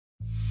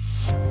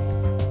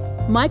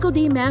Michael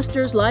D.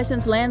 Masters,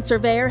 licensed land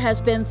surveyor,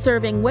 has been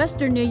serving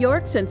Western New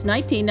York since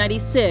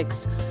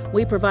 1996.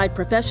 We provide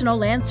professional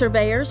land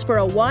surveyors for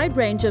a wide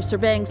range of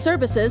surveying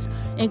services,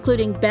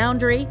 including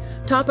boundary,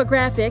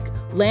 topographic,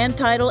 land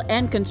title,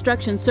 and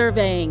construction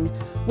surveying.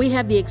 We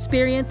have the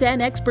experience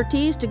and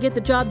expertise to get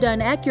the job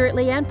done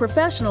accurately and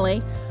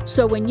professionally,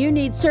 so when you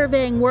need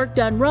surveying work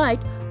done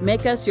right,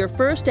 make us your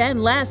first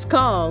and last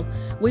call.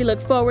 We look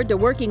forward to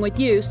working with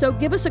you, so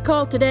give us a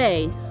call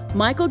today.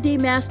 Michael D.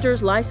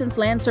 Masters, licensed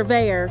land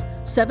surveyor,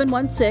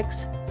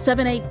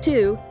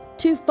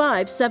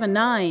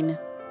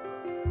 716-782-2579.